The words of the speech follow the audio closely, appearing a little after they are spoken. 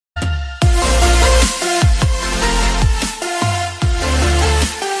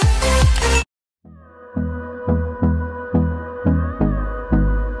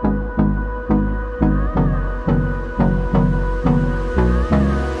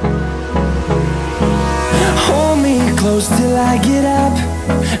close till I get up.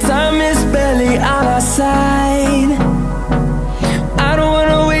 Time is barely on our side. I don't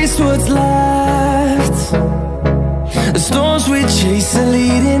wanna waste what's left. The storms we chase are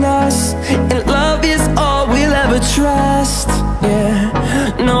leading us, and love is all we'll ever trust. Yeah,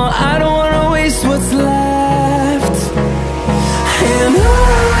 no, I don't wanna waste what's left. And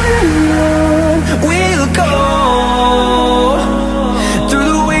on we'll go, through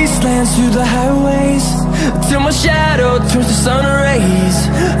the wastelands, through the highways, till my shadow turns to sun rays.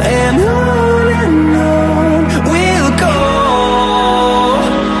 And on we'll go,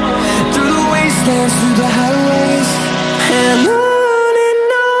 through the wastelands, through the highways, and on.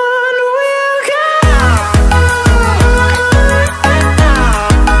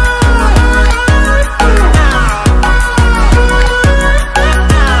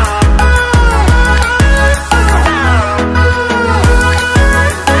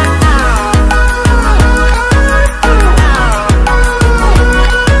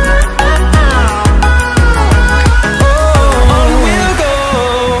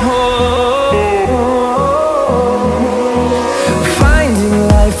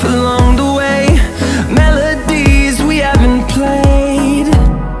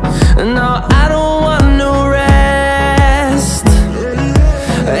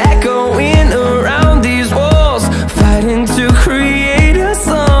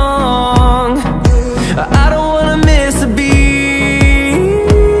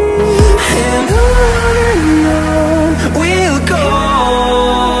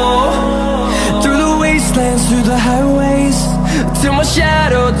 Through the highways, till my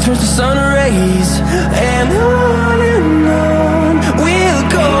shadow turns to sun rays. And on we'll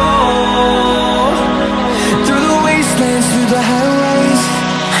go, through the wastelands, through the highways,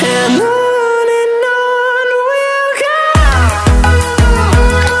 and on.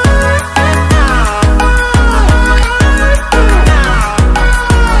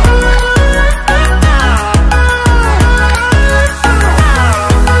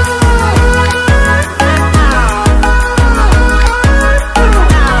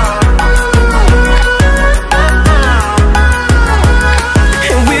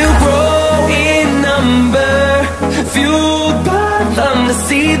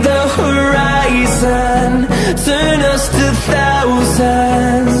 See the horizon, turn us to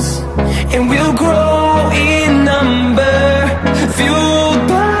thousands, and we'll grow in number, fueled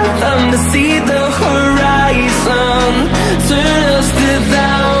by them. To see the horizon, turn us to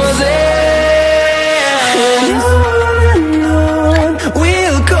thousands, and on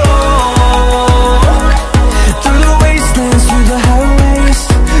we'll go, through the wastelands, through the highways,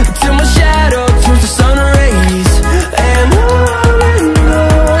 till my shadow turns to sun rays. And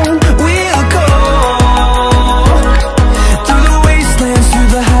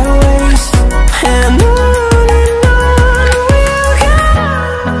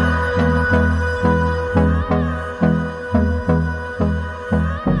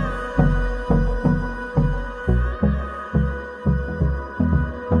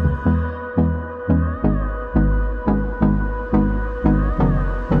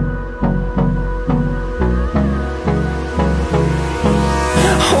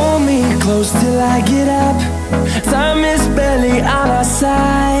close till I get up. Time is barely on our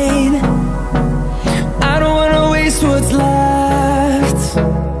side. I don't wanna waste what's left.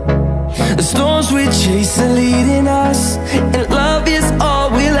 The storms we chase are leading us, and love is all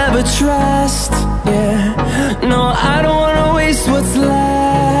we'll ever trust. Yeah, no, I don't wanna waste what's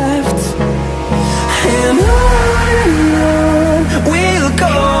left. And on we'll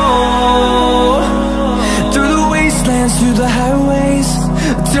go, through the wastelands, through the highways,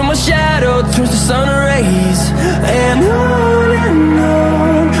 till my shadow turns to sun rays. And on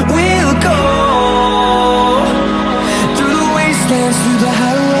we'll go, through the wastelands, through the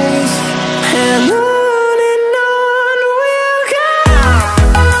highways, and on.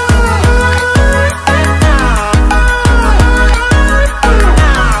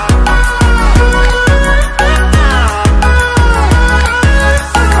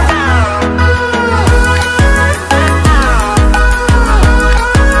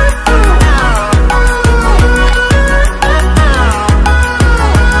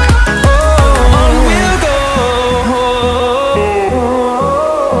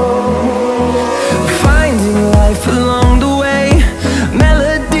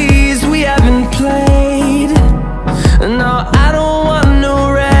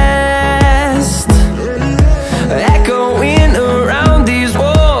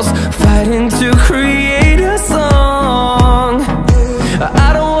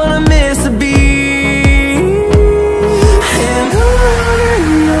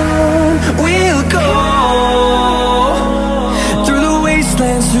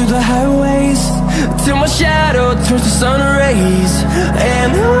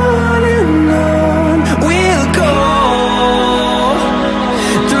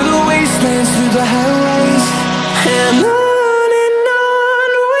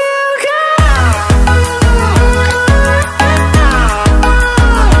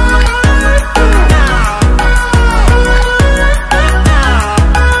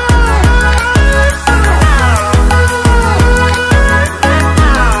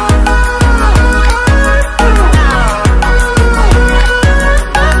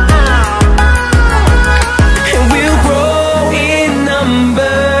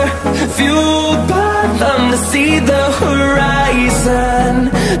 fueled by them to see the horizon,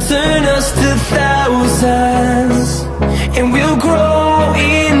 turn us to thousands, and we'll grow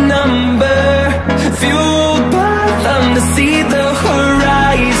in number. Fueled by them to see the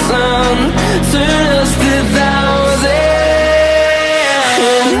horizon, turn us to thousands.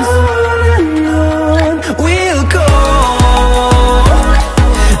 And on we'll go,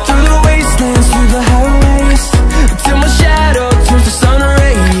 through the wastelands, through the highways, till my shadow turns to sun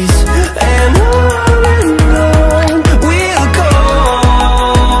rays. And on we'll go,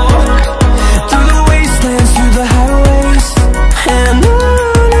 through the wastelands, through the highways. And on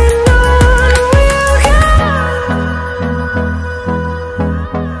we'll go.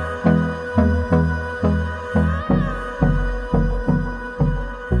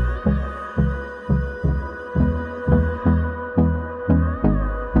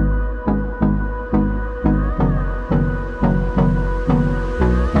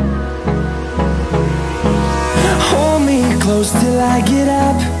 Hold me close till I get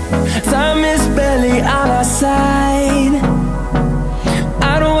up. Time is barely on our side.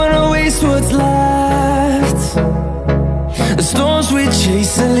 I don't wanna waste what's left. The storms we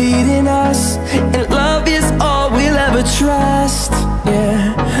chase are leading us, and love is all we'll ever trust.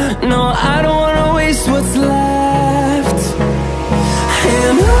 Yeah, no, I don't wanna waste what's left.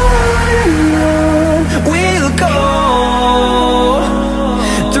 And on we'll go,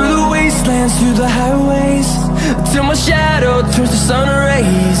 through the wastelands, through the highways, till my shadow turns to sun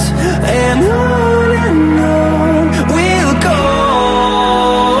rays. And on we'll go,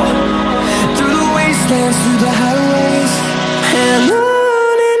 through the wastelands, through the highways. And on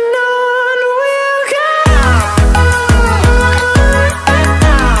we'll go.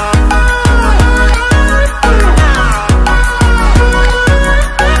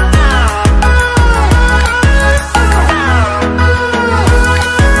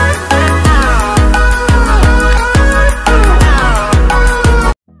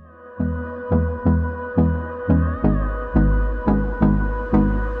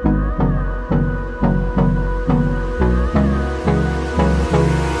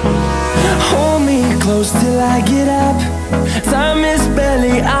 Hold me close till I get up. Time is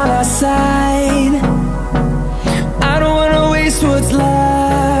barely on our side. I don't wanna waste what's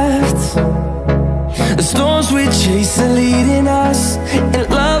left. The storms we chase are leading us, and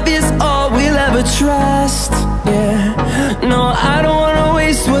love is all we'll ever trust. Yeah, no, I don't